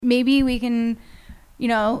maybe we can,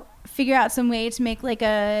 figure out some way to make like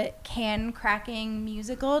a can cracking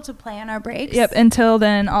musical to play on our breaks. Yep. Until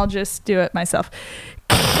then, I'll just do it myself.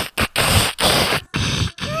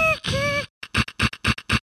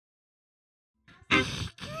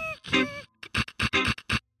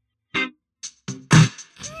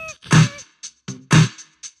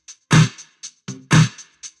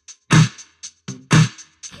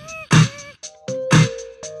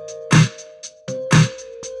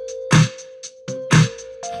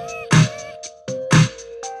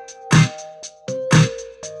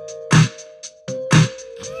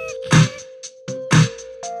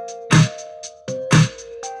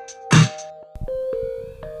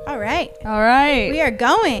 All right. We are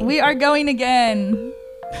going. We are going again.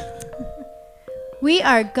 We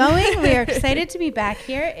are going. We are excited to be back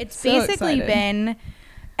here. It's so basically been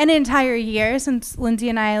an entire year since Lindsay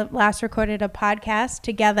and I last recorded a podcast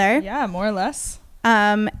together. Yeah, more or less.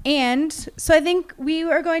 And so I think we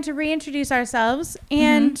are going to reintroduce ourselves,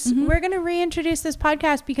 and we're going to reintroduce this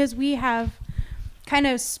podcast because we have kind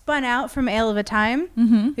of spun out from Ale of a Time.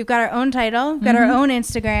 We've got our own title. We've got our own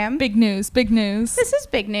Instagram. Big news. This is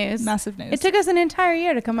big news. Massive news. It took us an entire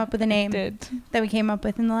year to come up with a name that we came up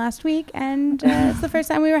with in the last week, and it's the first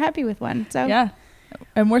time we were happy with one. So yeah,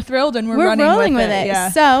 and we're thrilled, and we're rolling with it. Yeah.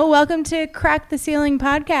 So welcome to Crack the Ceiling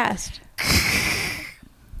podcast.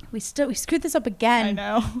 We screwed this up again. I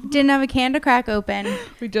know. Didn't have a can to crack open.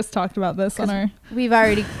 We just talked about this on our. We've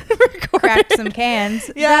already cracked some cans.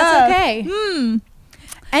 Yeah. That's okay.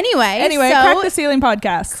 Anyway, so Crack the Ceiling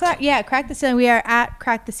podcast. Crack the Ceiling. We are at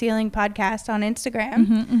Crack the Ceiling podcast on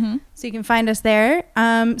Instagram. So you can find us there.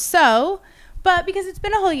 But because it's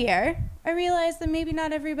been a whole year, I realized that maybe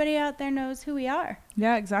not everybody out there knows who we are.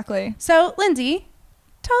 Yeah, exactly. So Lindsay,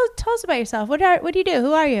 tell us about yourself. What do you do?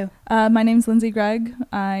 Who are you? My name's Lindsay Gregg.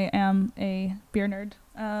 I am a beer nerd.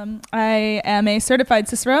 I am a certified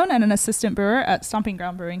Cicerone and an assistant brewer at Stomping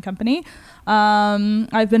Ground Brewing Company.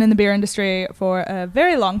 I've been in the beer industry for a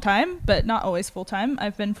very long time, but not always full-time.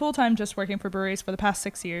 I've been full-time just working for breweries for the past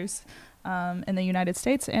 6 years in the United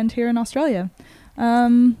States and here in Australia.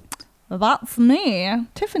 That's me,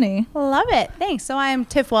 Tiffany. Love it. Thanks. So I am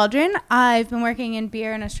Tiff Waldron. I've been working in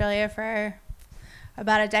beer in Australia for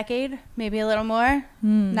about a decade, maybe a little more.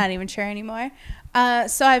 Not even sure anymore.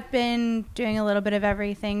 So I've been doing a little bit of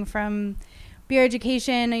everything from beer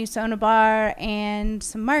education. I used to own a bar and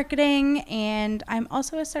some marketing, and I'm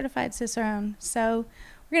also a certified Cicerone. So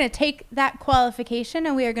we're going to take that qualification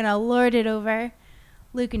and we are going to lord it over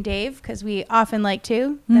Luke and Dave, because we often like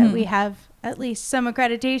to, that we have at least some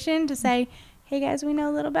accreditation to say, hey guys, we know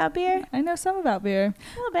a little about beer. I know some about beer.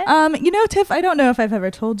 A little bit. Tiff, I don't know if I've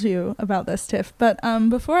ever told you about this, Tiff, but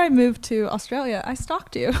before I moved to Australia, I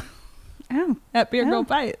stalked you. Oh. At Beer Girl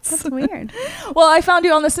Bites. That's weird. Well, I found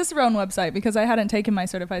you on the Cicerone website because I hadn't taken my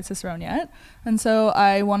certified Cicerone yet. And so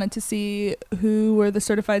I wanted to see who were the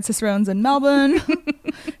certified Cicerones in Melbourne,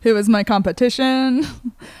 who was my competition.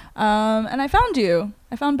 And I found you.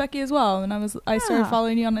 I found Becky as well. And I started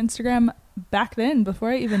following you on Instagram back then,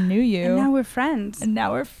 before I even knew you. And now we're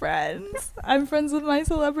friends. I'm friends with my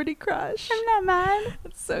celebrity crush. I'm not mad.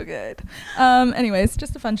 That's so good. Anyways,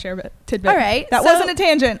 just a fun tidbit. All right. That wasn't a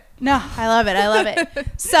tangent. No, I love it.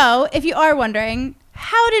 So if you are wondering,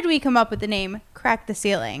 how did we come up with the name Crack the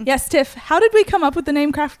Ceiling? Yes, Tiff. How did we come up with the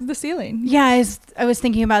name Crack the Ceiling? Yeah, I was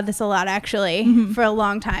thinking about this a lot, actually, for a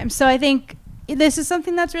long time. So I think this is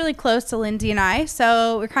something that's really close to Lindsay and I.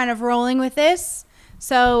 So we're kind of rolling with this.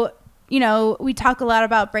 So, we talk a lot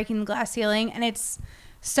about breaking the glass ceiling, and it's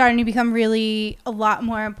starting to become really a lot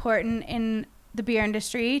more important in the beer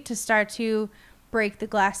industry to start to break the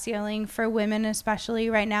glass ceiling for women, especially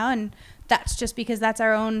right now. And that's just because that's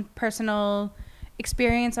our own personal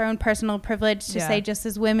experience, our own personal privilege to say, just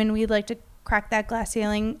as women, we'd like to crack that glass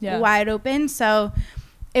ceiling wide open. So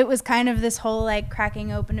it was kind of this whole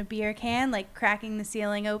cracking open a beer can, cracking the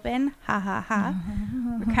ceiling open. Ha ha ha.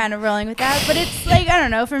 We're kind of rolling with that. But it's I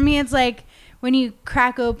don't know. For me, it's when you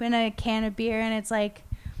crack open a can of beer and it's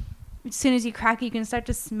as soon as you crack it, you can start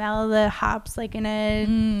to smell the hops in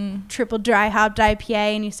a triple dry hopped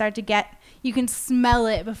IPA, and you can smell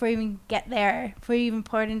it before you even get there, before you even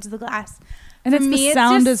pour it into the glass. And it's the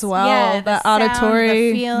sound as well. Yeah, the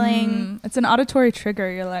auditory the feeling. It's an auditory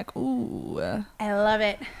trigger. You're like, ooh. I love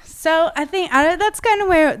it. So I think that's kind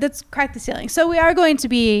of that's Crack the Ceiling. So we are going to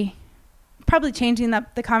be probably changing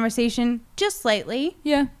up the conversation just slightly.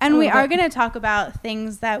 Yeah. And we are going to talk about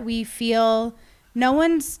things that we feel no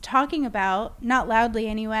one's talking about, not loudly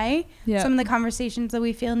anyway. Yeah. Some of the conversations that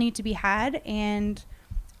we feel need to be had. And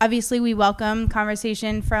obviously we welcome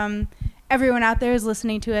conversation from everyone out there is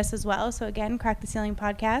listening to us as well. So again, Crack the Ceiling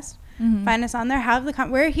Podcast. Find us on there.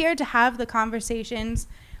 We're here to have the conversations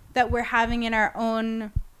that we're having in our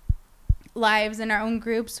own lives, in our own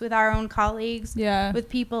groups, with our own colleagues, with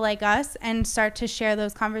people like us, and start to share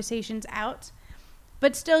those conversations out,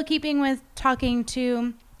 but still keeping with talking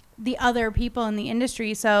to the other people in the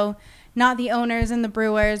industry. So not the owners and the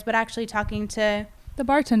brewers, but actually talking to the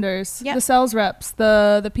bartenders, the sales reps,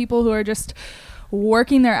 the people who are just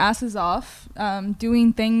working their asses off,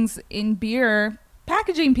 doing things in beer,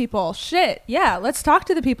 packaging people. Shit. Yeah. Let's talk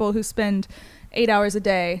to the people who spend 8 hours a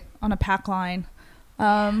day on a pack line.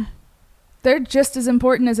 They're just as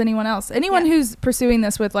important as anyone else. Anyone who's pursuing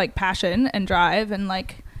this with like passion and drive and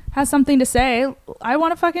like has something to say, I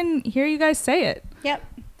want to fucking hear you guys say it. Yep.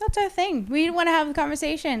 That's our thing. We want to have the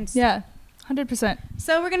conversations. Yeah. 100%.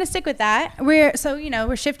 So we're going to stick with that. We're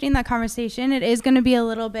shifting that conversation. It is going to be a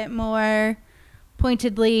little bit more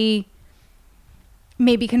pointedly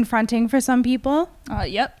maybe confronting for some people.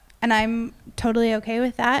 Yep. And I'm totally okay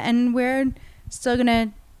with that. And we're still going to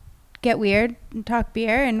get weird and talk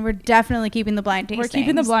beer, and we're definitely keeping the blind tasting. We're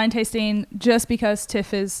keeping the blind tasting just because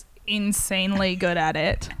Tiff is insanely good at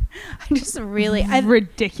it. I'm just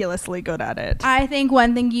ridiculously good at it. I think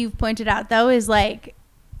one thing you've pointed out though is like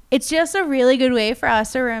it's just a really good way for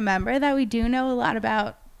us to remember that we do know a lot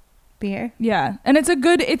about beer. Yeah, and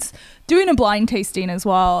it's doing a blind tasting as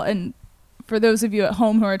well. And for those of you at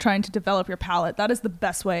home who are trying to develop your palate, that is the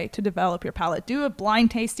best way to develop your palate. Do a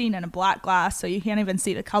blind tasting in a black glass so you can't even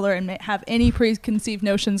see the color and have any preconceived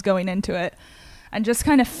notions going into it, and just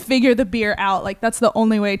kind of figure the beer out. Like that's the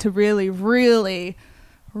only way to really, really,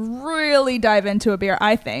 really dive into a beer,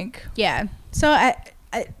 I think. Yeah. So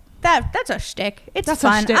that's a shtick. That's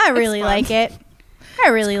fun. I really like it. I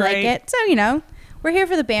really like it. So, we're here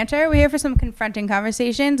for the banter. We're here for some confronting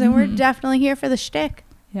conversations, and we're definitely here for the shtick.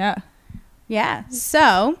 Yeah. Yeah.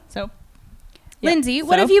 So Lindsay,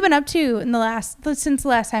 what have you been up to since the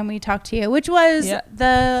last time we talked to you, which was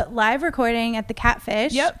the live recording at the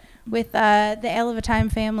Catfish with the Ale of a Time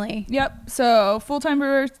family? Yep. So full-time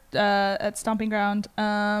brewer at Stomping Ground.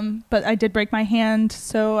 But I did break my hand,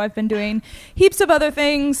 so I've been doing heaps of other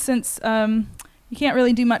things since you can't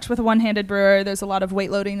really do much with a one-handed brewer. There's a lot of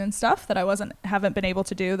weight loading and stuff that I haven't been able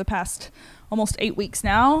to do the past almost 8 weeks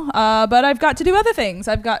now. But I've got to do other things.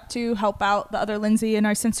 I've got to help out the other Lindsay in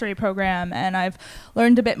our sensory program, and I've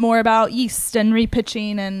learned a bit more about yeast and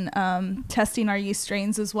repitching and testing our yeast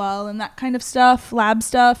strains as well, and that kind of stuff, lab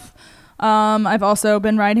stuff. I've also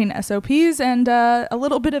been writing SOPs and a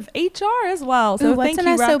little bit of HR as well. So what's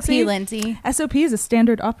an SOP, Roxy? Lindsay? SOP is a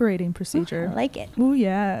standard operating procedure. Ooh, I like it. Oh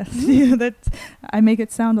yeah, I make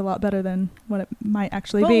it sound a lot better than what it might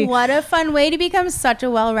actually be. What a fun way to become such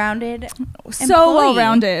a well-rounded employee. So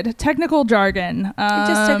well-rounded. Technical jargon. It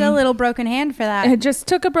just took a little broken hand for that. It just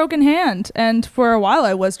took a broken hand, and for a while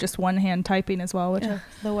I was just one hand typing as well, which is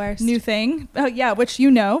the worst new thing. Which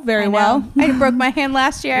you know very well. I broke my hand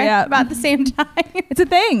last year. About the same time. It's a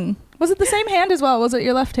thing. Was it the same hand as well? Was it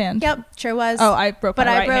your left hand? Yep, sure was. Oh, I broke my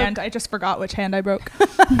right hand. I just forgot which hand I broke.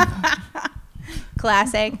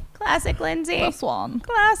 Classic Lindsay. The swan.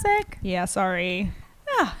 Classic. Yeah, sorry.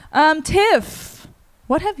 Tiff,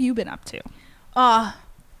 what have you been up to?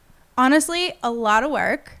 Honestly, a lot of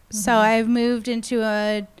work. So I've moved into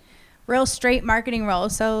a real straight marketing role.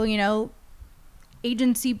 So,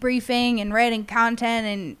 agency briefing and writing content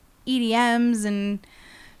and EDMs and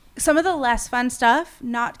some of the less fun stuff,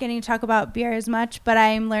 not getting to talk about beer as much, but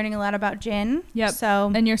I'm learning a lot about gin. Yep.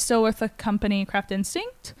 So, and you're still with the company Craft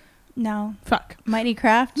Instinct? No. Fuck. Mighty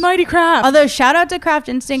Craft. Although shout out to Craft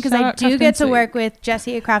Instinct, because I do get to work with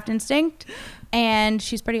Jessie at Craft Instinct, and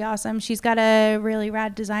she's pretty awesome. She's got a really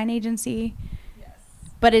rad design agency.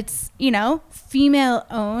 But it's, female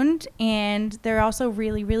owned, and they're also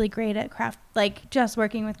really, really great at craft, like just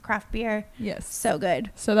working with craft beer. Yes. So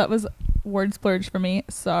good. So that was word splurge for me.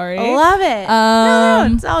 Sorry. Love it. No,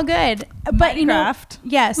 it's all good. Mighty Craft.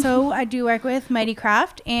 So I do work with Mighty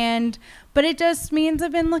Craft, but it just means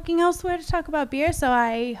I've been looking elsewhere to talk about beer. So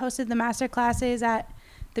I hosted the master classes at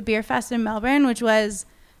the Beer Fest in Melbourne, which was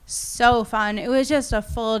so fun. It was just a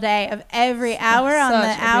full day of every hour on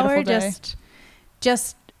the hour,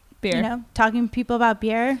 just beer, talking to people about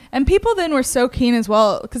beer. And people then were so keen as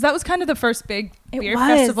well, because that was kind of the first big beer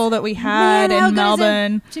festival that we had in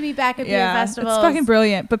Melbourne. To be back at beer festivals. It's fucking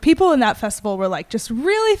brilliant. But people in that festival were like just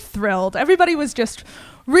really thrilled. Everybody was just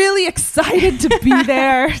really excited to be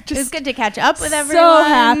there. It was good to catch up with everyone. So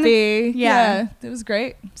happy. Yeah. It was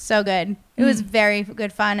great. So good. It was very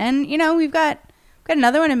good fun. And we've got got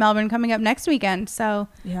another one in Melbourne coming up next weekend. So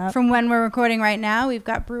Yeah. from when we're recording right now, we've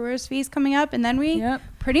got Brewers Feast coming up, and then we Yep.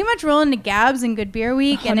 pretty much roll into Gabs and Good Beer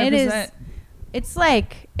Week, and 100%.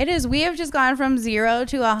 it is. We have just gone from 0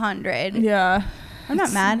 to 100. Yeah. I'm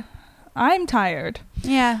not mad. I'm tired.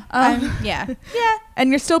 Yeah. Yeah. And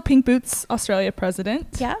you're still Pink Boots Australia president.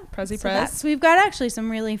 Yeah. Prezi So Press. we've got actually some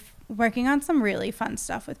really working on some really fun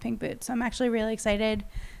stuff with Pink Boots. So I'm actually really excited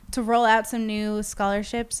to roll out some new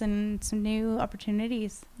scholarships and some new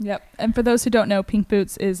opportunities. Yep. And for those who don't know, Pink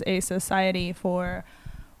Boots is a society for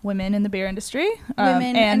women in the beer industry.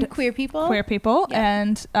 Women and queer people. Queer people. Yep.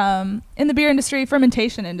 And in the beer industry,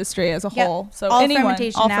 fermentation industry as a Yep. whole. So All anyone,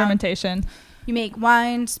 fermentation all now. fermentation. You make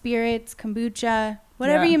wine, spirits, kombucha,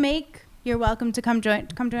 whatever Yeah. you make, you're welcome to come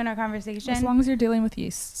join our conversation. As long as you're dealing with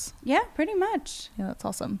yeasts. Yeah, pretty much. Yeah, that's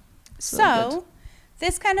awesome. It's really So good.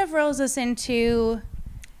 this kind of rolls us into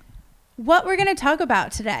what we're going to talk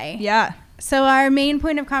about today. Yeah. So our main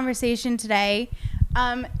point of conversation today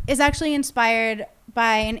is actually inspired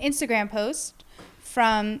by an Instagram post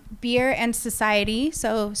from Beer and Society,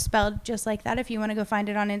 so spelled just like that if you want to go find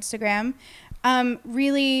it on Instagram.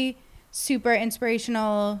 Really super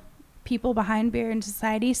inspirational people behind Beer and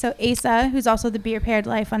Society. So Asa, who's also the Beer Paired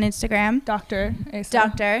Life on Instagram. Dr. Asa.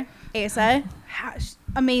 Dr. Asa.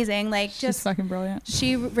 Amazing. Like, She's just fucking brilliant.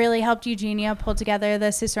 she really helped Eugenia pull together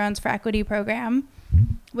the Cicerones for Equity program,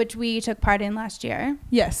 which we took part in last year.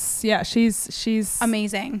 Yes. Yeah. She's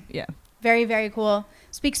Amazing. Yeah. Very, very cool.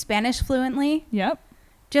 Speaks Spanish fluently. Yep.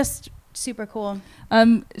 Just super cool.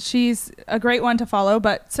 She's a great one to follow.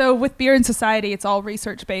 But so with Beer and Society, it's all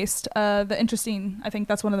research based. I think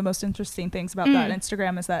that's one of the most interesting things about that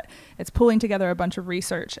Instagram is that it's pulling together a bunch of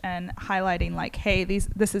research and highlighting like, hey,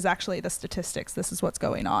 this is actually the statistics. This is what's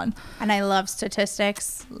going on. And I love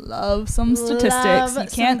statistics. Love some statistics. Love You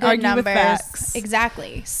can't some good argue with numbers. facts.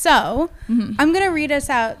 Exactly. So I'm going to read us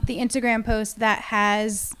out the Instagram post that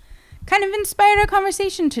has kind of inspired our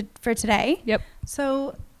conversation for today. Yep.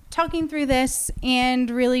 So talking through this and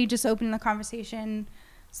really just opening the conversation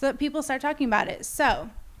so that people start talking about it. So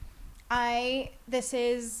this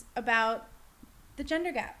is about the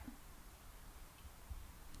gender gap.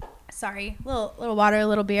 Sorry, little water, a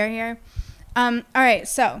little beer here. All right,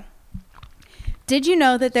 so did you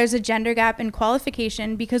know that there's a gender gap in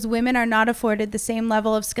qualification because women are not afforded the same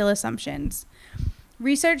level of skill assumptions?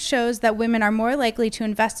 Research shows that women are more likely to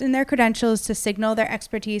invest in their credentials to signal their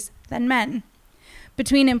expertise than men.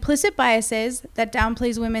 Between implicit biases that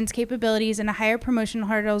downplays women's capabilities and higher promotion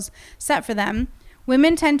hurdles set for them,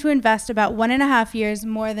 women tend to invest about 1.5 years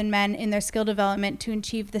more than men in their skill development to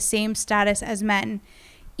achieve the same status as men.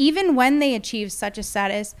 Even when they achieve such a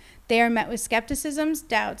status, they are met with skepticisms,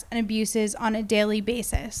 doubts, and abuses on a daily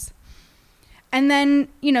basis. And then,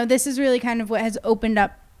 this is really kind of what has opened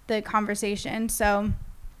up the conversation. So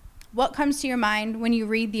what comes to your mind when you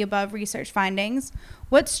read the above research findings?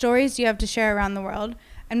 What stories do you have to share around the world?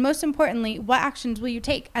 And most importantly, what actions will you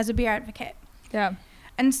take as a beer advocate? Yeah.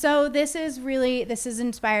 And so this has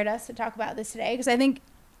inspired us to talk about this today because I think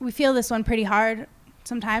we feel this one pretty hard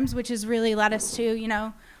sometimes, which has really led us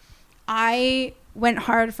to, I went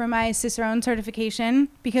hard for my Cicerone certification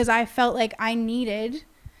because I felt like I needed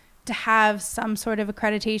to have some sort of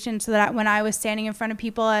accreditation so that when I was standing in front of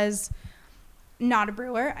people as not a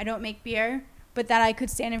brewer, I don't make beer, but that I could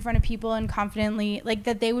stand in front of people and confidently, like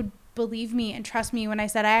that they would believe me and trust me when I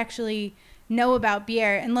said I actually know about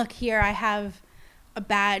beer. And look, here I have a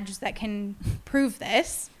badge that can prove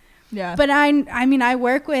this. Yeah. But I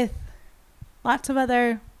work with lots of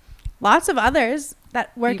others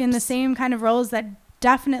that work in the same kind of roles that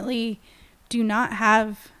definitely do not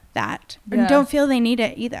have that and don't feel they need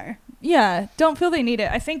it either. Yeah, don't feel they need it.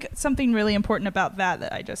 I think something really important about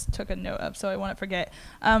that I just took a note of so I won't forget,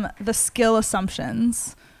 the skill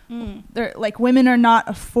assumptions. They're like women are not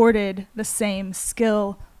afforded the same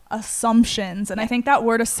skill assumptions. And I think that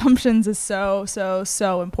word assumptions is so, so,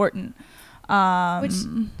 so important. Which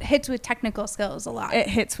hits with technical skills a lot. It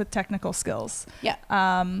hits with technical skills. Yeah.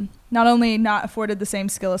 Not only not afforded the same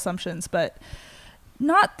skill assumptions, but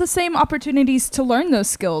not the same opportunities to learn those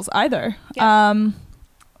skills either. Yeah.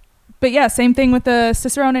 But yeah, same thing with the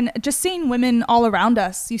Cicerone and just seeing women all around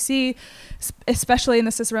us. You see, especially in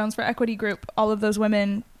the Cicerones for Equity group, all of those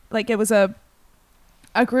women, like it was a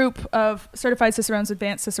group of certified Cicerones,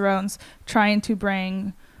 advanced Cicerones, trying to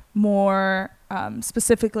bring more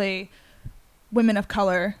specifically women of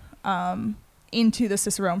color into the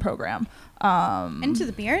Cicerone program. Into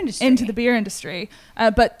the beer industry.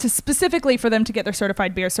 But specifically for them to get their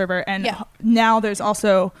certified beer server. And now there's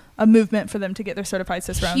also a movement for them to get their certified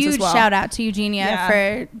Cicerones as well. Huge shout out to Eugenia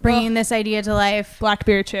for bringing this idea to life. Black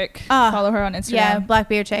Beer Chick. Follow her on Instagram. Yeah, Black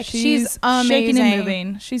Beer Chick. She's amazing. Shaking and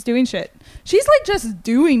moving. She's doing shit. She's like just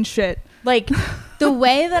doing shit. Like the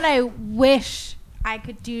way that I wish I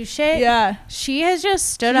could do shit. Yeah. She has just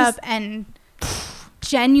stood up and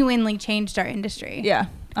genuinely changed our industry. Yeah.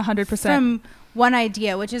 100%. From one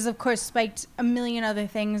idea, which is of course spiked a million other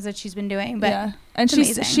things that she's been doing, but and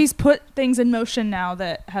she's put things in motion now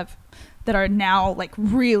that are now like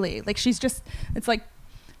really like it's like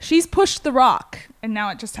she's pushed the rock and now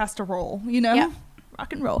it just has to roll,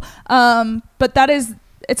 rock and roll. But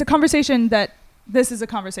it's a conversation this is a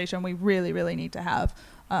conversation we really, really need to have,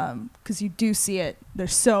 because you do see it.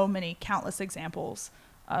 There's so many countless examples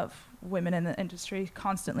of women in the industry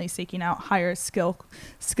constantly seeking out higher skill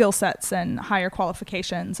sets and higher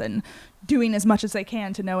qualifications and doing as much as they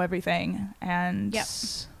can to know everything and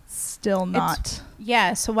still not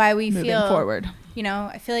so why we moving feel forward.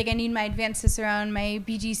 I feel like I need my advanced Cicerone, my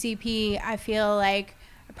BGCP. I feel like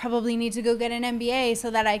I probably need to go get an MBA so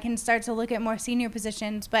that I can start to look at more senior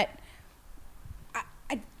positions, but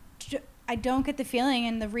I don't get the feeling,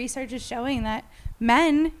 and the research is showing that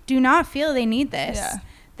men do not feel they need this.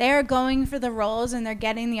 They are going for the roles and they're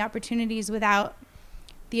getting the opportunities without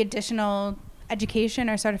the additional education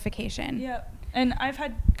or certification. Yeah. And I've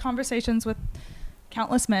had conversations with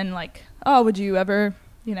countless men like, oh, would you ever,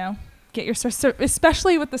 get your,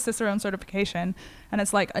 especially with the Cicerone certification. And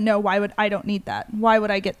it's like, no, I don't need that. Why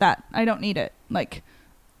would I get that? I don't need it. Like,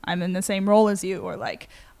 I'm in the same role as you, or like,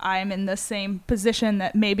 I'm in the same position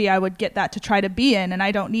that maybe I would get that to try to be in, and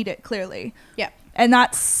I don't need it clearly. Yeah. And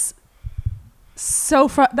that's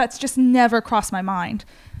that's just never crossed my mind,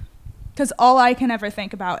 because all I can ever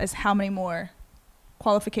think about is how many more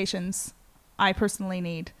qualifications I personally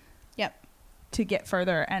need to get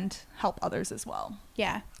further and help others as well.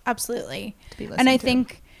 Yeah, absolutely. And I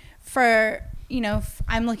think for,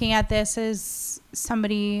 I'm looking at this as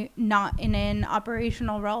somebody not in an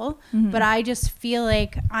operational role, but I just feel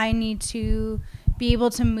like I need to be able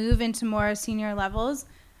to move into more senior levels,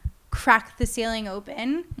 crack the ceiling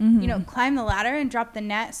open, climb the ladder and drop the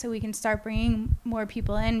net so we can start bringing more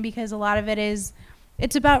people in, because a lot of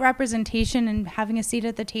it's about representation and having a seat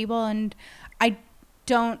at the table. And I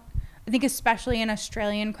think especially in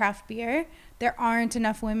Australian craft beer, there aren't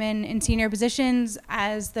enough women in senior positions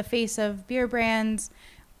as the face of beer brands,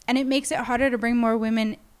 and it makes it harder to bring more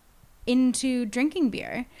women into drinking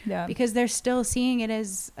beer because they're still seeing it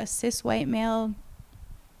as a cis white male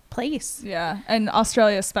place. Yeah. And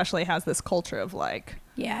Australia especially has this culture of like,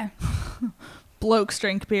 blokes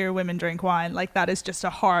drink beer, women drink wine. Like, that is just a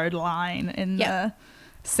hard line in the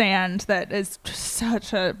sand that is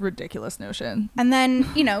such a ridiculous notion. And then,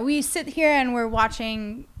 we sit here and we're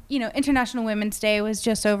watching, International Women's Day was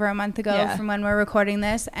just over a month ago from when we're recording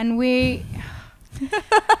this, and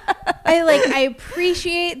I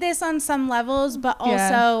appreciate this on some levels, but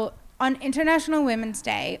also on International Women's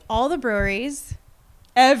Day, all the breweries,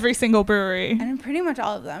 every single brewery, and pretty much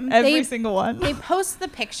all of them, every single one, they post the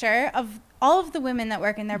picture of all of the women that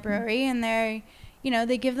work in their brewery, and they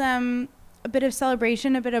give them a bit of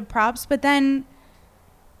celebration, a bit of props, but then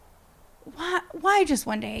why just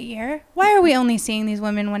one day a year? Why are we only seeing these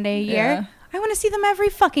women one day a year? I want to see them every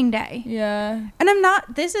fucking day. Yeah. And I'm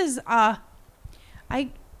not, this is,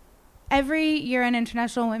 every year on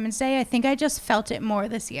International Women's Day, I think I just felt it more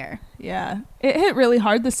this year. Yeah. It hit really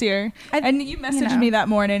hard this year. And you messaged me that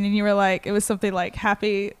morning and you were like, it was something like,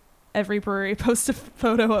 happy every brewery post a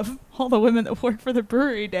photo of all the women that work for the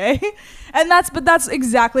brewery day. And that's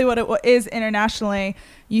exactly what it is internationally.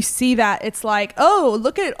 You see that it's like, oh,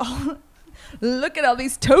 look at all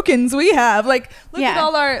these tokens we have. Like, look at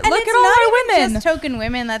all our women. It's just token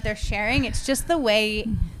women that they're sharing. It's just the way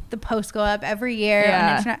the posts go up every year.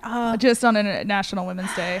 Just on International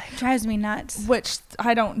Women's Day. It drives me nuts. Which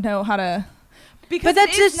I don't know how to. But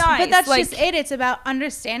that's just it. It's about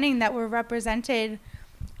understanding that we're represented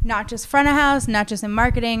not just front of house, not just in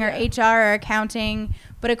marketing or HR or accounting,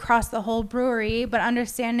 but across the whole brewery, but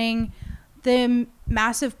understanding the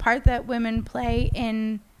massive part that women play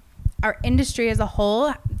in our industry as a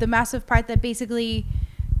whole, the massive part that basically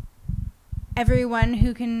everyone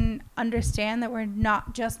who can understand that we're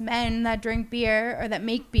not just men that drink beer or that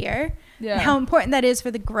make beer, and how important that is for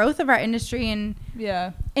the growth of our industry and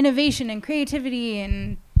innovation and creativity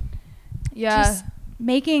and just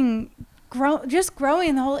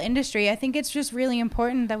growing the whole industry. I think it's just really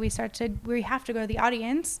important that we have to go to the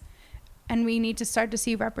audience and we need to start to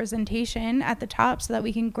see representation at the top so that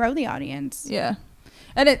we can grow the audience. Yeah.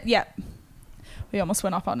 And we almost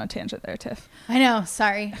went off on a tangent there, Tiff. I know.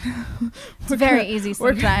 Sorry. It's very easy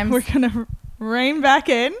sometimes. We're going to rein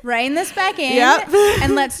this back in. Yep.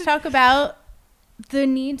 And let's talk about the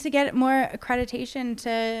need to get more accreditation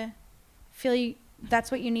to feel that's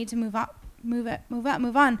what you need to move on. Move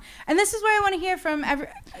on. And this is where I want to hear from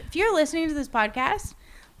if you're listening to this podcast,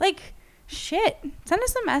 like, shit, send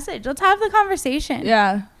us a message. Let's have the conversation.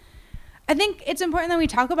 Yeah. I think it's important that we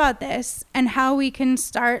talk about this and how we can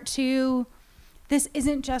start to, this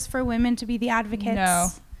isn't just for women to be the advocates. No.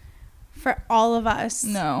 For all of us.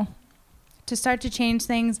 No. To start to change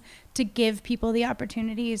things, to give people the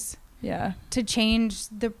opportunities. Yeah. To change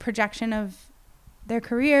the projection of their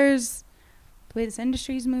careers, the way this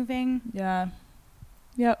industry is moving. Yeah.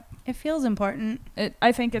 Yep. It feels important.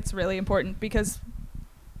 I think it's really important because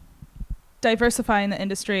diversifying the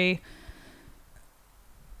industry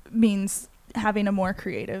means having a more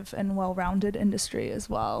creative and well-rounded industry as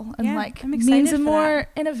well, and means a more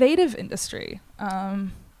innovative industry.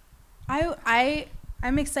 I'm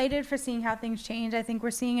excited for seeing how things change. I think we're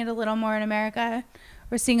seeing it a little more in America.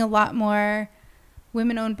 We're seeing a lot more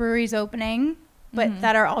women-owned breweries opening, but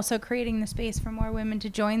that are also creating the space for more women to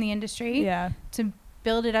join the industry. Yeah. To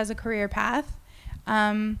build it as a career path.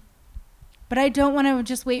 But I don't want to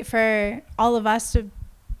just wait for all of us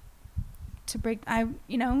to break.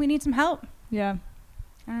 We need some help. Yeah.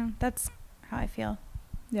 That's how I feel.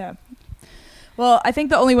 Yeah. Well, I think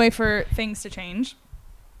the only way for things to change,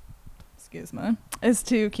 is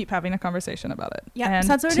to keep having a conversation about it. Yeah, and so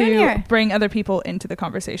that's what we're doing here. Bring other people into the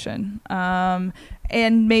conversation, and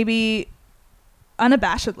maybe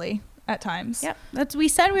unabashedly at times. Yep. We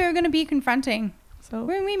said we were going to be confronting. So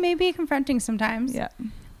we may be confronting sometimes. Yeah.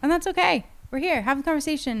 And that's okay. We're here. Have a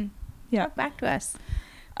conversation. Yeah. Talk back to us.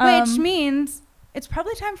 Which means it's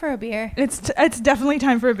probably time for a beer. It's definitely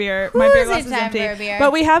time for a beer. My beer glass is empty. For a beer?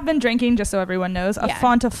 But we have been drinking, just so everyone knows, a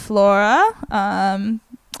Fonta Flora.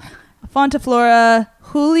 Fonta Flora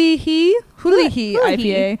Hulihi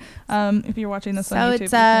IPA. If you're watching this on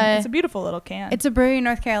YouTube, it's a beautiful little can. It's a brewery in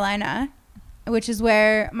North Carolina, which is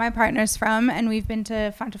where my partner's from, and we've been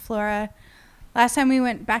to Fonta Flora. Last time we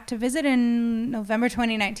went back to visit in November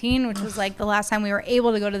 2019, which was like the last time we were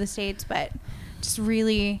able to go to the States, but just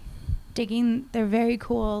really digging their very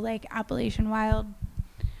cool, like, Appalachian wild.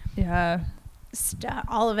 Yeah. Stuff,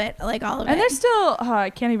 all of it. And there's still, I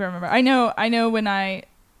can't even remember. I know when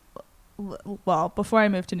before I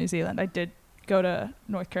moved to New Zealand, I did go to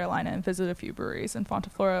North Carolina and visit a few breweries, and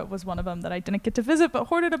Fonta Flora was one of them that I didn't get to visit, but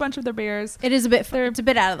hoarded a bunch of their beers. It's a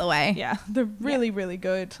bit out of the way. Yeah, they're really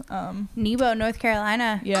good. Nebo, North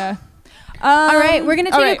Carolina. Yeah. All right, we're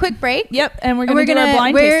gonna take a quick break. Yep, and we're gonna do our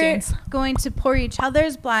blind tastings. We're going to pour each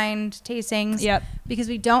other's blind tastings. Yep. Because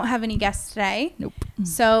we don't have any guests today. Nope.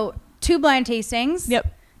 So 2 blind tastings.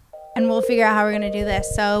 Yep. And we'll figure out how we're gonna do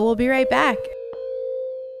this. So we'll be right back.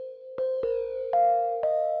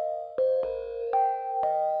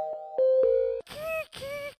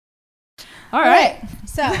 All right.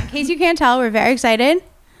 So, in case you can't tell, we're very excited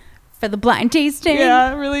for the blind tasting.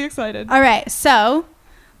 Yeah, really excited. All right. So,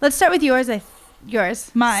 let's start with yours.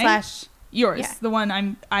 Mine. Yours. Yeah. The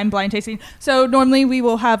one I'm blind tasting. So, normally we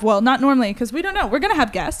will have, not normally, because we don't know. We're going to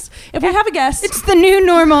have guests. If we have a guest. It's the new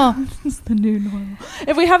normal. It's the new normal.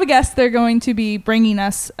 If we have a guest, they're going to be bringing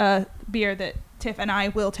us a beer that Tiff and I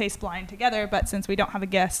will taste blind together. But since we don't have a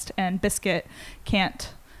guest and Biscuit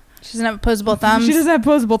can't. She doesn't have opposable thumbs. She doesn't have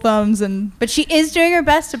opposable thumbs, but she is doing her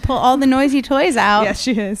best to pull all the noisy toys out. Yes,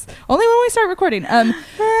 she is. Only when we start recording.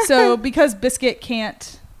 So because Biscuit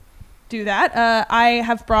can't do that, I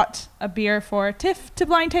have brought a beer for Tiff to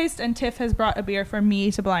blind taste, and Tiff has brought a beer for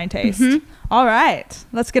me to blind taste. Mm-hmm. All right,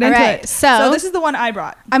 let's get into it. So this is the one I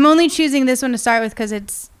brought. I'm only choosing this one to start with because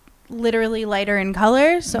it's literally lighter in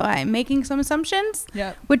color, so I'm making some assumptions,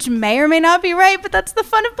 which may or may not be right, but that's the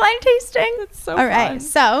fun of blind tasting. It's so fun. All right,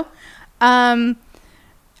 so I'm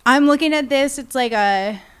looking at this. It's like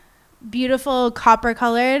a beautiful copper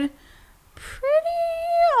colored, pretty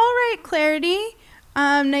all right clarity,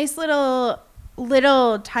 nice little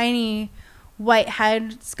tiny white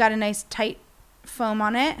head. It's got a nice tight foam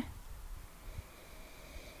on it.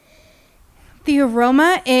 The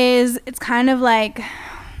aroma it's kind of like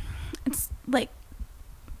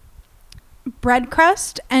bread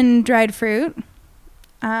crust and dried fruit.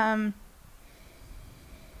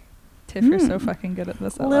 Tiff, you're so fucking good at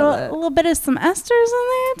this. A little bit of some esters in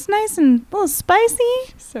there. It's nice and a little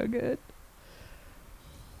spicy. So good.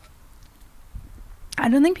 I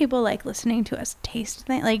don't think people like listening to us taste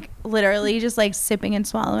things, like literally just like sipping and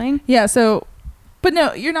swallowing. Yeah, so But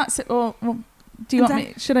no, you're not. Well, do you What's want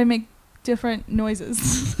me? Should I make different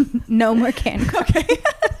noises? No more can cracking. Okay.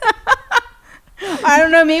 I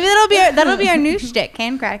don't know. Maybe that'll be our new shtick,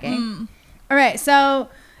 can cracking. All right. So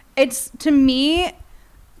it's, to me,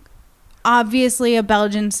 obviously a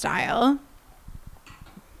Belgian style.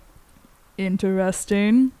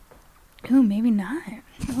 Interesting. Ooh, maybe not.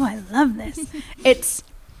 Oh, I love this. It's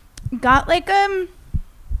got like the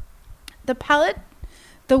palate.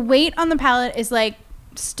 The weight on the palate is like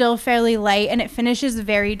still fairly light, and it finishes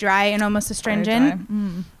very dry and almost astringent.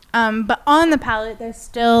 But on the palate, there's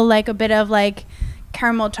still like a bit of like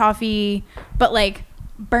caramel toffee, but like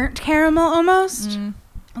burnt caramel almost.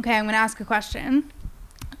 Okay, I'm gonna ask a question.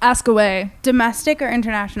 Ask away. Domestic or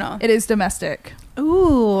international? It is domestic.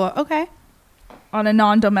 Ooh, okay. On a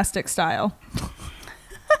non-domestic style.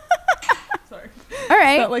 Sorry. All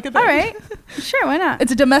right. Felt like a All thing. right. Sure, why not?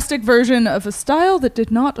 It's a domestic version of a style that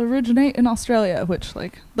did not originate in Australia, which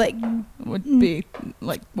like would be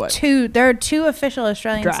like what? There are two official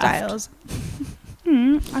Australian Draft. styles.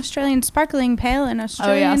 Australian sparkling pale and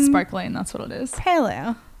Australian Oh yeah, sparkling. That's what it is. pale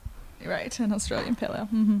ale. You're right, an Australian pale ale,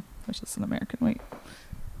 which is an American wheat.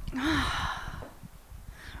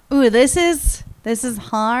 Ooh, this is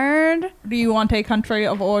hard. Do you want a country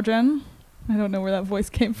of origin? I don't know where that voice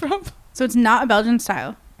came from. So it's not a Belgian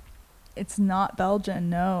style. It's not Belgian,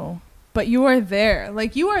 no. But you are there.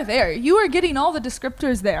 Like, you are there. You are getting all the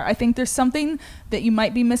descriptors there. I think there's something that you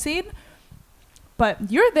might be missing,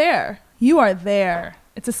 but you're there. You are there.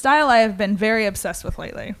 It's a style I have been very obsessed with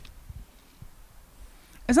lately.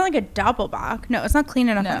 It's not like a Doppelbock. No, it's not clean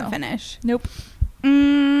enough on No. the finish. Nope.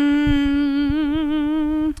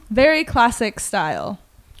 Very classic style.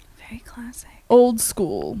 Very classic. Old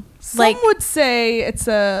school. Some would say it's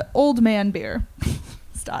a old man beer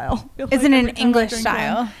style. Is it an English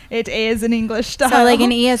style? It is an English style. So like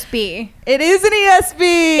an ESB. It is an ESB.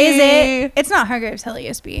 Is it? It's not Hargraves Hill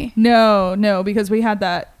ESB. No, because we had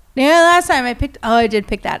that. Yeah, last time I picked. Oh, I did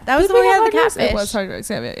pick that. That was the one we had the catfish. It was Hargraves.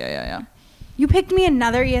 Yeah. You picked me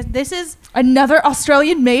another ESB. This is another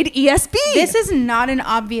Australian-made ESB. This is not an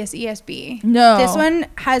obvious ESB. No. This one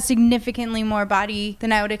has significantly more body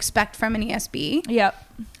than I would expect from an ESB. Yep.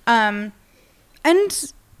 And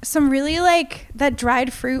some really like that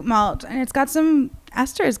dried fruit malt, and it's got some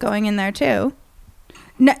esters going in there too.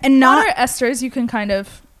 And not Water esters you can kind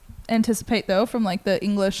of anticipate though from like the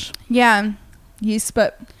English yeast,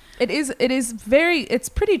 but it's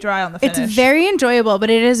pretty dry on the finish. It's very enjoyable, but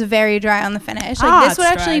it is very dry on the finish. Like this would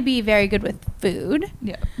actually be very good with food.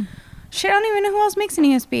 Yeah. Shit, I don't even know who else makes an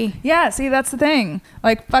ESB. Yeah, see, that's the thing.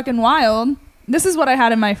 Like fucking wild. This is what I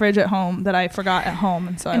had in my fridge at home that I forgot at home,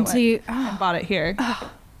 and so I went and bought it here.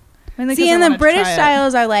 See, and the British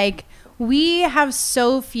styles are like, we have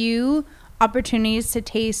so few opportunities to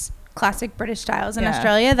taste classic British styles in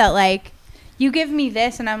Australia that like, you give me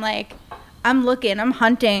this and I'm like, I'm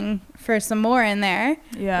hunting for some more in there.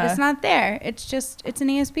 Yeah. But it's not there. It's an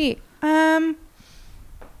ESB.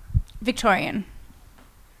 Victorian.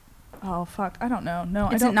 Oh, fuck. I don't know. No,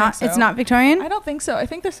 Is I don't think so. It's not Victorian? I don't think so. I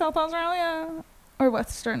think they're South Australia or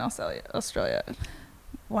Western Australia.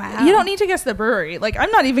 Wow. You don't need to guess the brewery. Like, I'm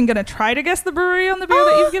not even going to try to guess the brewery on the beer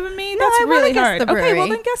that you've given me. That's really hard. Okay, well,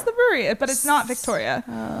 then guess the brewery. But it's not Victoria.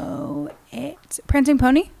 Oh, it's Prancing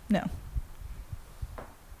Pony? No.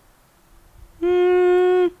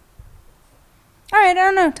 All right, I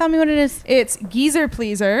don't know. Tell me what it is. It's Geezer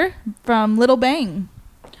Pleaser from Little Bang.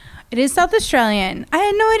 It is South Australian. I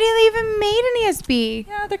had no idea they even made an ESB.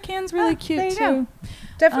 Yeah, their can's really cute too.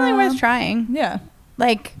 Definitely worth trying. Yeah.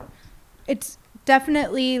 Like, it's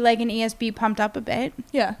definitely like an ESB pumped up a bit.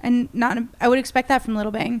 Yeah. And I would expect that from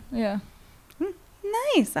Little Bang. Yeah.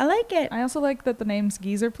 Nice. I like it. I also like that the name's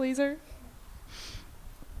Geezer Pleaser.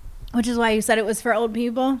 Which is why you said it was for old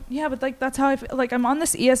people. Yeah, but like that's how I feel. Like I'm on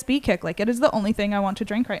this ESB kick. Like it is the only thing I want to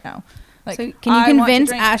drink right now. Like, so can you convince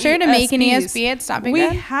Asher to make an ESB at Stomping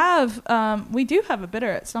Ground? We do have a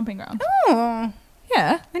bitter at Stomping Ground. Oh.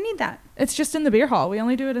 Yeah. I need that. It's just in the beer hall. We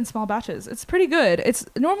only do it in small batches. It's pretty good. It's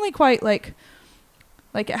normally quite like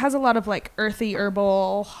it has a lot of like earthy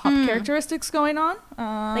herbal hop characteristics going on.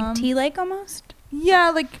 Like tea-like almost?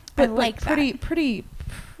 Yeah, but like pretty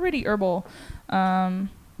herbal.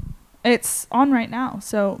 It's on right now,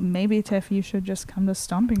 so maybe Tiff, you should just come to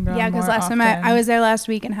Stomping Ground. Yeah, because last time I was there last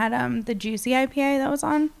week and had the juicy IPA that was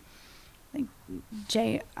on. Like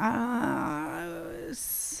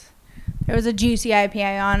there was a juicy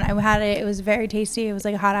IPA on. I had it. It was very tasty. It was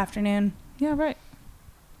like a hot afternoon. Yeah, right.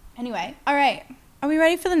 Anyway, all right. Are we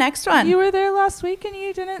ready for the next one? You were there last week and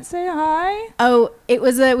you didn't say hi. Oh, it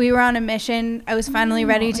was we were on a mission. I was finally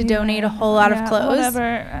ready to donate a whole lot of clothes.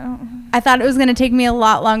 Whatever. I thought it was going to take me a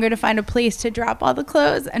lot longer to find a place to drop all the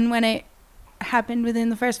clothes. And when it happened within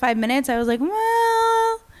the first 5 minutes, I was like, well,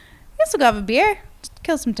 I guess we'll go have a beer. Just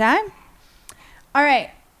kill some time. All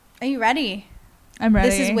right. Are you ready? I'm ready.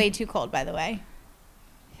 This is way too cold, by the way.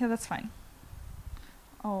 Yeah, that's fine.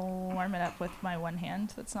 I'll warm it up with my one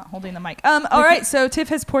hand that's not holding the mic. All right, so Tiff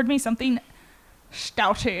has poured me something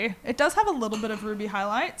stouty. It does have a little bit of ruby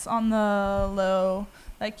highlights on the low.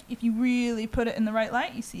 Like, if you really put it in the right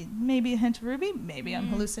light, you see maybe a hint of ruby. Maybe I'm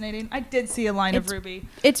hallucinating. I did see a line of ruby.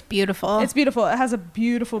 It's beautiful. It's beautiful. It has a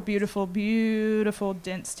beautiful, beautiful, beautiful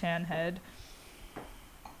dense tan head.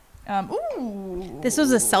 Ooh. This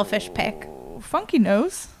was a selfish pick. Funky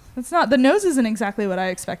nose. That's not, the nose isn't exactly what I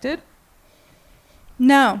expected.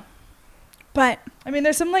 No. But I mean,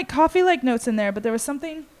 there's some like coffee-like notes in there, but there was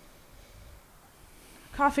something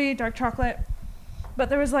coffee, dark chocolate. But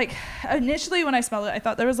there was like, initially when I smelled it, I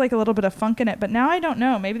thought there was like a little bit of funk in it, but now I don't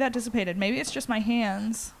know. Maybe that dissipated. Maybe it's just my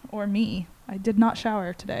hands or me. I did not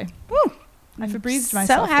shower today. Woo. I Febrezed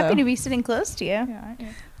myself. So happy though. to be sitting close to you. Yeah,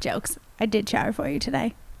 Jokes. I did shower for you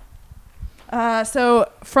today.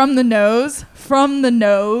 So from the nose,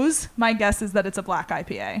 my guess is that it's a black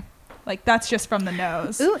IPA. Like, that's just from the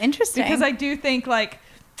nose. Ooh, interesting. Because I do think like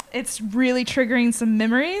it's really triggering some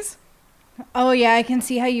memories. Oh yeah, I can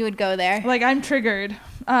see how you would go there. Like, I'm triggered.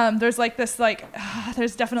 There's like this like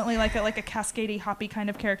there's definitely like a cascadey hoppy kind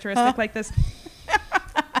of characteristic like this.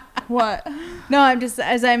 What? No, I'm just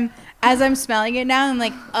as I'm smelling it now, I'm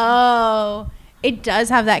like, oh, it does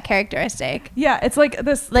have that characteristic. Yeah, it's like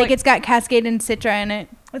this like it's got Cascade and Citra in it.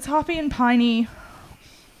 It's hoppy and piney.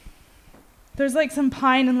 There's like some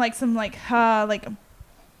pine and like some like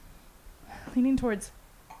leaning towards.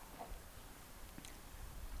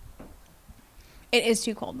 It is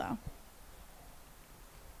too cold though.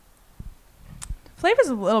 Flavor's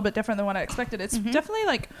a little bit different than what I expected. It's definitely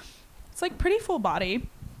like, it's like pretty full body.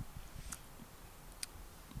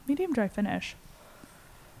 Medium dry finish.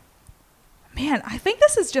 Man, I think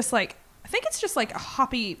this is just like, I think it's just like a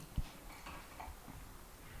hoppy,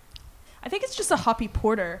 I think it's just a hoppy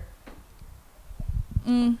porter.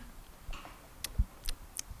 Think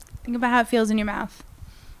about how it feels in your mouth.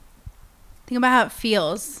 Think about how it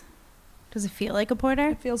feels. Does it feel like a porter?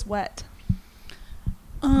 It feels wet.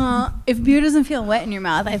 If beer doesn't feel wet in your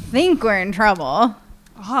mouth, I think we're in trouble.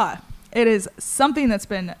 It is something that's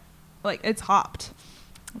been, like, it's hopped.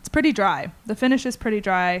 It's pretty dry. The finish is pretty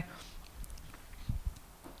dry.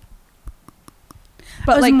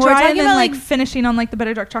 But like more drier talking than about, like like, finishing on like the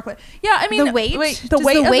bitter dark chocolate. Yeah, I mean the weight. Does the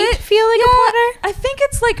weight of it feel like a porter? I think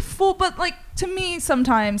it's like full, but like to me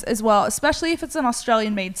sometimes as well, especially if it's an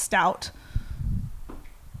Australian made stout.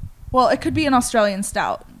 Well, it could be an Australian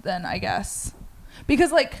stout then, I guess,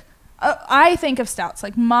 because like I think of stouts,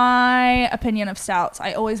 like my opinion of stouts,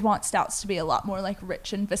 I always want stouts to be a lot more like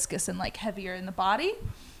rich and viscous and like heavier in the body.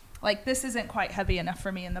 Like, this isn't quite heavy enough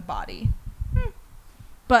for me in the body.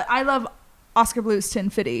 But I love Oscar Blues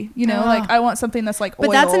Tinfitty, you know, like I want something that's like oil.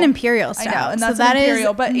 But that's an imperial stout. I know, and that's so an that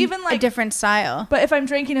imperial, is but even like a different style. But if I'm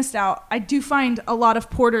drinking a stout, I do find a lot of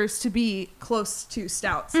porters to be close to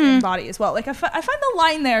stouts in body as well. Like I find the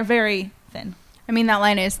line there very thin. I mean, that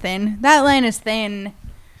line is thin. That line is thin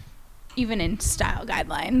even in style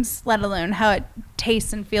guidelines, let alone how it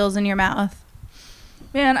tastes and feels in your mouth.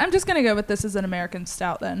 Man, I'm just going to go with this as an American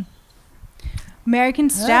stout then. American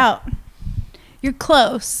stout. You're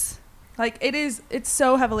close. Like, it's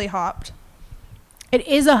so heavily hopped. It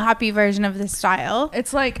is a hoppy version of this style.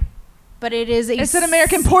 It's like, but it is it's an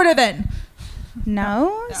American porter then.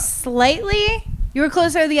 No, slightly. You were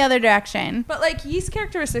closer the other direction. But like yeast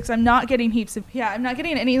characteristics, I'm not getting heaps of, I'm not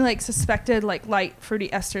getting any like suspected like light fruity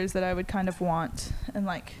esters that I would kind of want in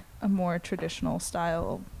like a more traditional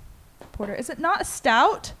style porter. Is it not a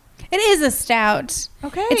stout? It is a stout.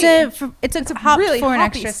 Okay. It's a hopped really for an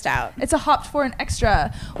hoppy extra stout. It's a hopped for an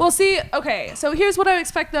extra. Well, see, okay, so here's what I would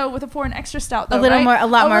expect though with a for an extra stout though, a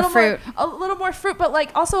lot more fruit. A little more fruit, but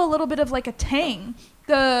like also a little bit of like a tang.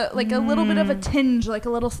 A little bit of a tinge, like a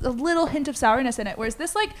little hint of sourness in it. Whereas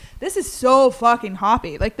this is so fucking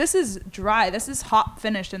hoppy. Like, this is dry. This is hop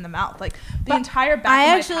finished in the mouth. Like, the entire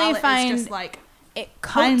back of my palate is just like, it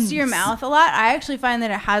coats your mouth a lot. I actually find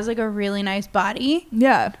that it has like a really nice body.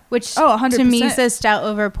 Yeah. Which 100%. To me says stout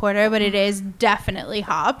over porter, but it is definitely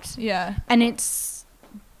hopped. Yeah. And it's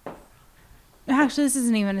actually, this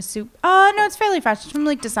isn't even a soup. Oh, no, it's fairly fresh. It's from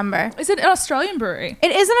like December. Is it an Australian brewery?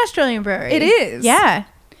 It is an Australian brewery. It is? Yeah.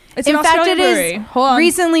 It's an Australian brewery. In fact, it is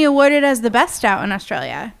recently awarded as the best stout in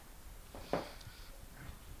Australia.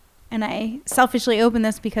 And I selfishly opened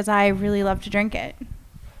this because I really love to drink it.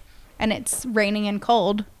 And it's raining and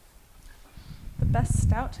cold. The best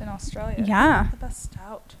stout in Australia. Yeah. The best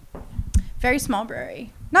stout. Very small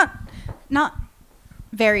brewery. Not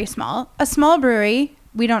very small. A small brewery.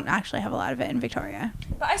 We don't actually have a lot of it in Victoria.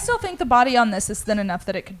 But I still think the body on this is thin enough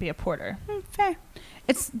that it could be a porter. Fair.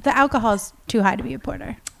 It's the alcohol's too high to be a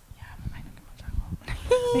porter. Yeah, I don't get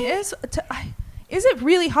much alcohol. Is it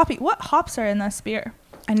really hoppy? What hops are in this beer?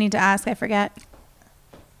 I need to ask. I forget.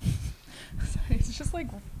 Sorry, it's just like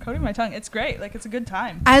coating my tongue. It's great. Like, it's a good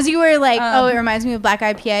time. As you were like, it reminds me of Black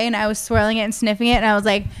IPA, and I was swirling it and sniffing it, and I was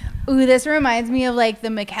like, ooh, this reminds me of like the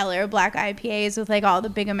McKellar Black IPAs with like all the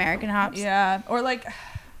big American hops. Yeah, or like,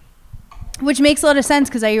 which makes a lot of sense,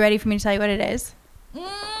 because are you ready for me to tell you what it is?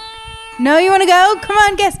 No, you want to go? Come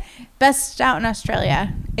on, guess. Best stout in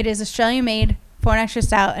Australia. It is Australian made, for an extra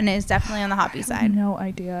stout, and it is definitely on the hoppy side. No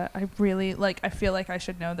idea. I really I feel like I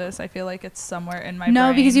should know this. I feel like it's somewhere in my brain.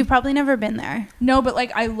 No, because you've probably never been there. No, but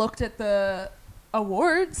like I looked at the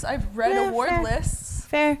awards. I've read award lists.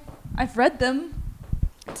 Fair. I've read them.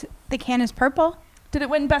 The can is purple. Did it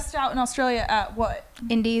win best stout in Australia at what?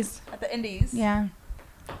 Indies. At the Indies. Yeah.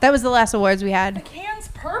 That was the last awards we The had. can's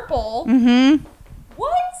purple. Mm-hmm.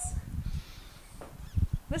 What?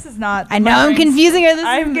 This is not. I know I'm confusing her.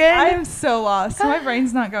 This is good. I'm so lost. My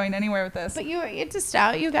brain's not going anywhere with this. But it's a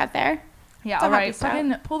stout. You got there. Yeah, it's all right.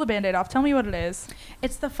 Fucking pull the Band-Aid off. Tell me what it is.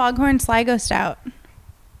 It's the Foghorn Sligo Stout.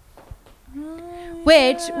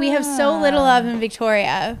 Which we have so little of in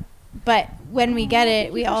Victoria. But when we get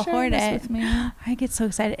it, we all hoard it. With me. I get so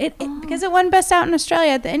excited. Because it won best stout in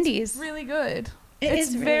Australia at the Indies. It's really good.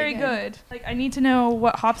 It's really very good. Like, I need to know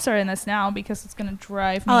what hops are in this now, because it's going to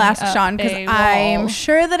drive me I'll ask up Sean, because I'm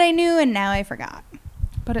sure that I knew and now I forgot.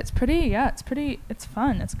 But it's it's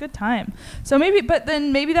fun. It's a good time. So maybe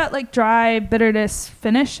that like dry bitterness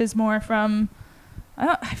finish is more from,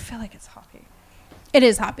 I feel like it's hoppy. It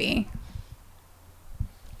is hoppy.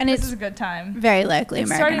 And this is a good time. Very likely it's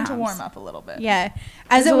American starting hops. to warm up a little bit. Yeah.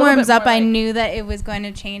 As it warms up, I knew that it was going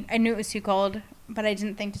to change. I knew it was too cold, but I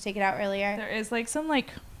didn't think to take it out earlier. There is like some like,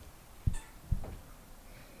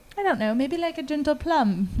 I don't know, maybe like a gentle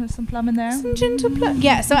plum. There's some plum in there. Some gentle plum.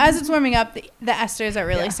 Yeah, so as it's warming up, the esters are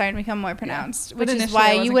really starting to become more pronounced, which is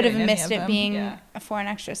why you would have missed it being a foreign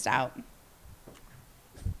extra stout.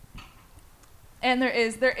 And there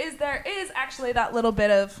is actually that little bit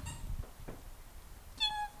of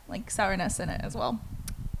like sourness in it as well.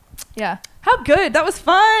 Yeah. How good. That was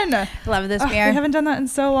fun. Love this beer. We haven't done that in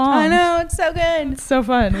so long. I know. It's so good. It's so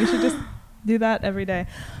fun. We should just do that every day.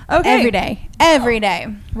 Okay. Every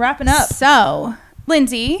day. Wrapping up. So,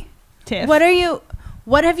 Lindsay, Tiff, what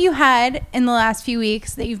have you had in the last few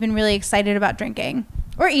weeks that you've been really excited about drinking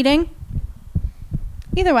or eating?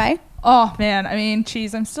 Either way. Oh man, I mean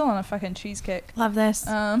cheese. I'm still on a fucking cheese kick. Love this.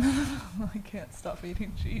 I can't stop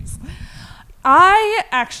eating cheese.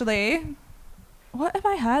 What have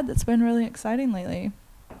I had that's been really exciting lately?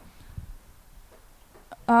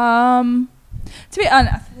 To be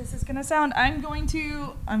honest, this is gonna sound.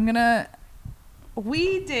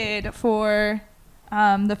 We did for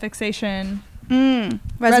the Fixation Resin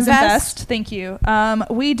Fest. Thank you.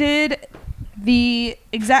 We did the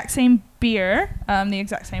exact same beer, the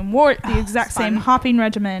exact same wort, the exact same hopping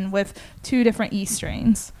regimen with 2 different yeast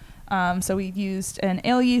strains. So we used an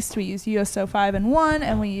ale yeast, we used USO 5 in one,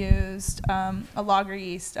 and we used a lager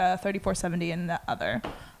yeast, 3470 in the other.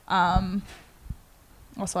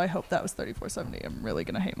 Also, I hope that was 3470. I'm really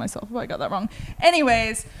going to hate myself if I got that wrong.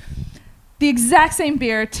 Anyways, the exact same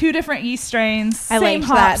beer, 2 different yeast strains, I same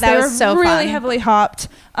liked hops. That They was so were really fun. heavily hopped.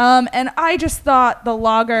 And I just thought the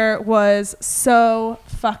lager was so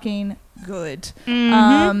fucking good.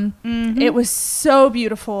 It was so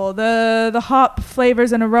beautiful. The hop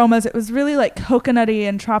flavors and aromas, it was really like coconutty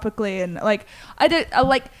and tropically, and like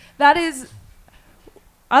that is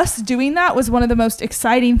us doing that was one of the most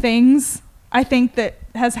exciting things I think that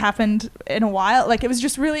has happened in a while. Like, it was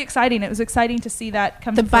just really exciting. It was exciting to see that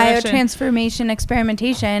come to fruition. Biotransformation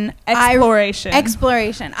experimentation. Exploration.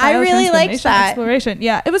 I really liked that. Exploration.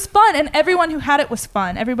 Yeah, it was fun, and everyone who had it was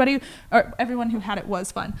fun. Everyone who had it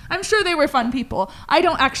was fun. I'm sure they were fun people. I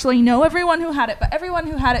don't actually know everyone who had it, but everyone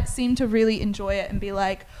who had it seemed to really enjoy it and be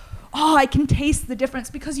like, oh, I can taste the difference,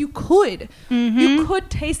 because you could. You could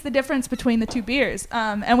taste the difference between the 2 beers.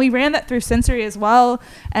 And we ran that through sensory as well.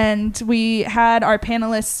 And we had our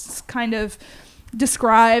panelists kind of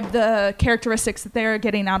describe the characteristics that they're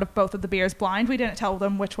getting out of both of the beers blind. We didn't tell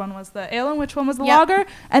them which one was the ale and which one was the lager.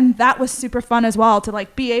 And that was super fun as well, to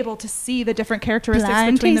like be able to see the different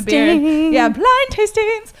characteristics between the beer. Yeah, blind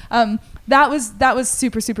tastings. That was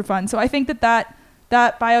super, super fun. So I think that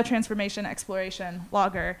biotransformation exploration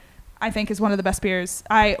lager, I think, is one of the best beers.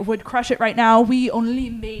 I would crush it right now. We only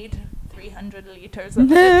made 300 liters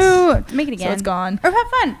of it. No, make it again. So it's gone. Or have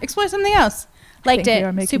fun. Explore something else. Liked Thank you. I'm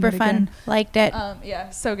it. making Super it fun. again. Liked it. Yeah,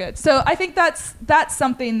 so good. So I think that's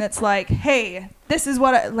something that's like, hey, this is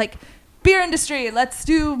what I like. Beer industry, let's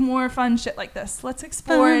do more fun shit like this. Let's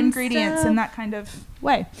explore Fun ingredients stuff. in that kind of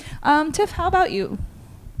way. Tiff, how about you?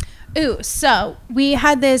 Ooh, so we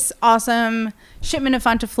had this awesome shipment of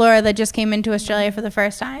Fanta Flora that just came into Australia for the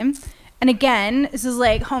first time. And again, this is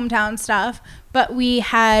like hometown stuff, but we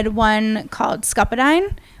had one called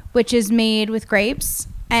Scupperdine, which is made with grapes.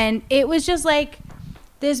 And it was just like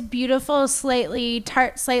this beautiful, slightly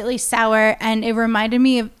tart, slightly sour, and it reminded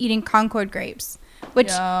me of eating Concord grapes, which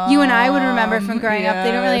you and I would remember from growing up.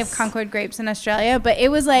 They don't really have Yes. Concord grapes in Australia, but it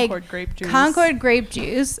was like Concord grape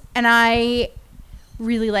juice. And I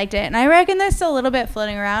really liked it. And I reckon there's still a little bit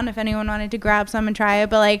floating around if anyone wanted to grab some and try it.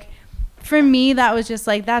 But like for me, that was just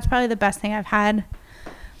like, that's probably the best thing I've had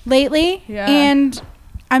lately. Yeah. And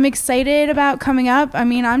I'm excited about coming up. I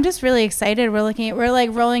mean, I'm just really excited. We're like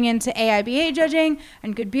rolling into AIBA judging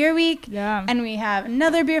and Good Beer Week. Yeah. And we have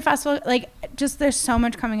another beer festival. Like, just there's so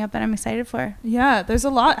much coming up that I'm excited for. Yeah, there's a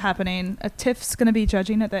lot happening. Tiff's going to be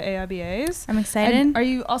judging at the AIBAs. I'm excited. And are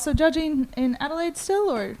you also judging in Adelaide still,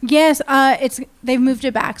 or? Yes, they've moved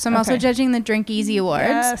it back. So I'm also Okay. judging the Drink Easy Awards.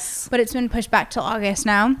 Yes. But it's been pushed back till August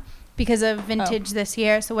now because of vintage this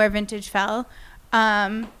year. So where vintage fell.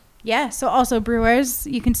 Yeah, so also brewers,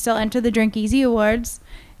 you can still enter the Drink Easy Awards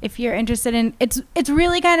if you're interested in. It's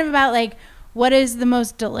really kind of about like what is the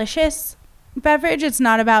most delicious beverage. It's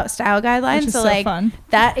not about style guidelines. Which is so so like fun.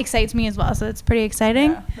 that excites me as well. So it's pretty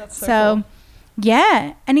exciting. Yeah, that's so cool.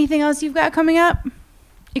 Yeah. Anything else you've got coming up?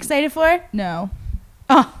 Excited for? No.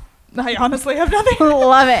 Oh, I honestly have nothing.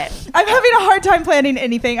 love it. I'm having a hard time planning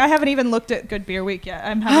anything. I haven't even looked at Good Beer Week yet.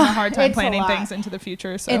 I'm having a hard time It's a planning lot. things into the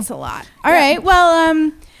future. So It's a lot. All right.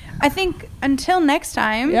 Well, I think until next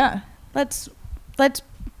time, yeah. let's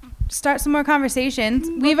start some more conversations.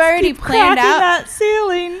 We've already planned cracking out. that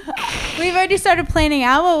ceiling. We've already started planning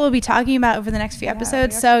out what we'll be talking about over the next few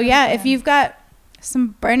episodes. we So have to yeah, plan. if you've got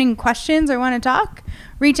some burning questions or want to talk,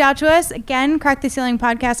 reach out to us. Again, Crack the Ceiling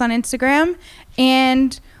Podcast on Instagram.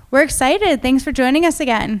 And we're excited. Thanks for joining us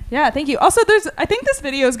again. Yeah, thank you. Also, I think this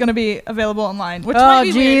video is going to be available online, which Oh, might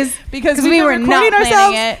be weird geez. because 'Cause we we were were not recording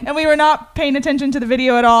ourselves planning it. and we were not paying attention to the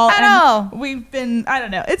video at all. At and all. We've been, I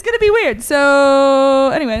don't know. It's going to be weird. So,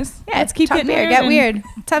 anyways, Yeah, let's keep talk getting beer, weird get and- weird.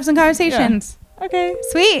 Let's have some conversations. Okay.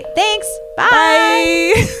 Sweet. Thanks. Bye.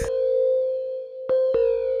 Bye.